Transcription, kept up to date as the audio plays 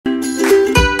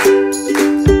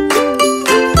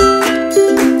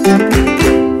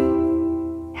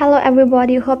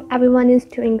everybody, hope everyone is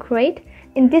doing great.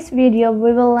 In this video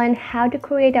we will learn how to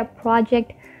create a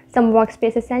project, some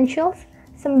workspace essentials,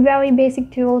 some very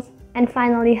basic tools, and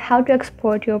finally how to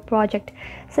export your project.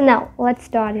 So now let's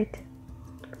start it.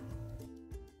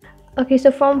 Okay,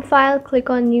 so from file, click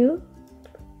on new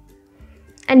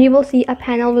and you will see a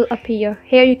panel will appear.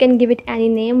 Here you can give it any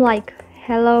name like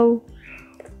hello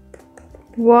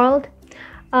world.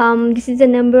 This is the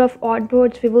number of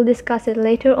artboards. We will discuss it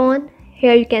later on.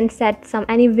 Here you can set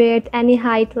any width, any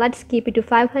height. Let's keep it to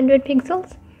 500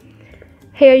 pixels.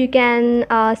 Here you can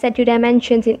set your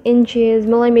dimensions in inches,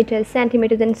 millimeters,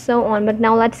 centimeters, and so on, but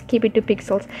now let's keep it to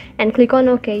pixels and click on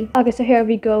OK. Okay, so here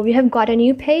we go. We have got a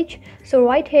new page. So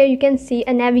right here you can see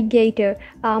a navigator.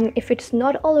 If it's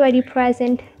not already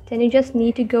present, then you just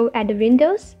need to go at the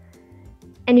windows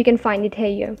and you can find it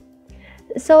here.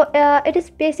 So it is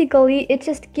basically, it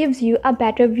just gives you a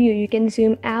better view. You can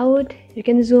zoom out, you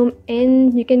can zoom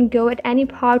in, you can go at any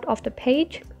part of the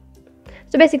page.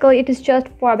 So basically it is just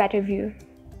for a better view.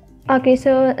 Okay,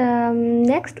 so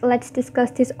next let's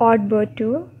discuss this Artboard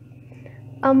tool.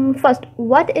 First,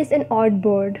 what is an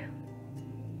artboard?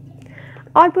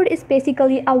 Artboard is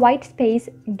basically a white space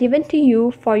given to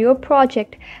you for your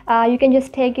project. You can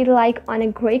just take it like on a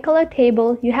gray color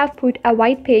table. You have put a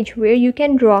white page where you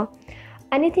can draw.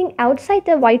 Anything outside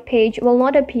the white page will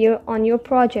not appear on your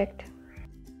project.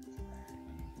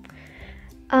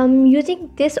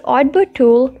 Using this Artboard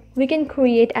tool, we can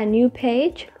create a new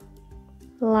page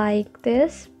like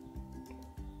this,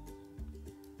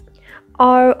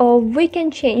 or we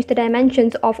can change the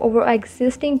dimensions of our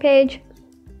existing page.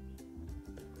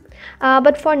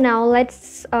 But for now,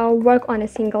 let's work on a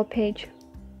single page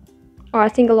or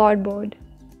a single artboard.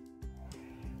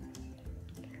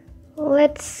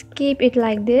 Let's keep it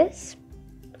like this.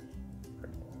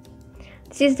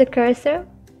 This is the cursor,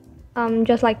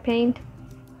 just like paint.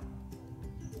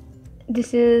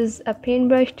 This is a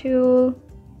paintbrush tool.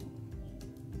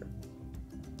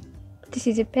 This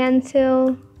is a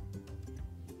pencil.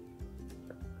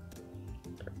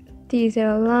 These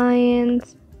are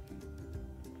lines.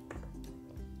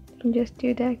 You can just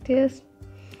do like this.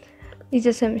 These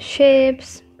are some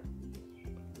shapes,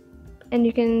 and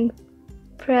you can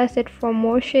press it for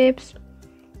more shapes.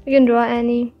 You can draw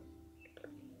any.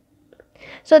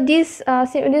 So these are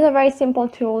very simple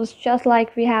tools, just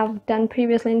like we have done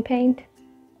previously in Paint.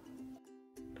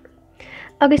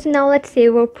 Okay, so now let's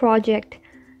save our project.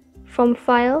 From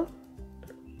File,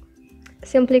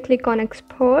 simply click on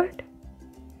Export.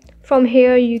 From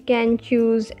here you can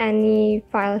choose any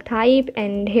file type,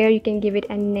 and here you can give it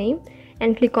a name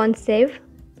and click on Save.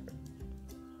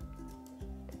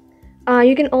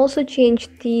 You can also change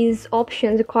these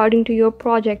options according to your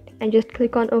project and just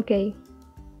click on OK.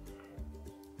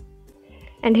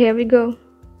 And here we go.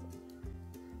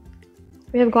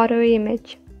 We have got our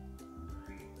image.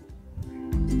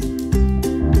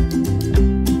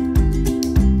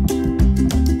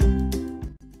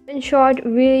 In short,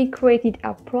 we created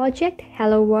a project,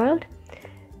 Hello World.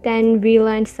 Then we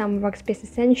learned some workspace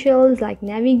essentials like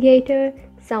navigator,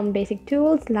 some basic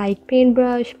tools like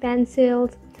paintbrush,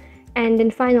 pencils, and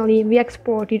then finally we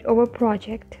exported our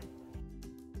project.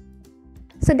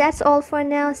 So that's all for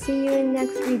now. See you in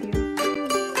next video.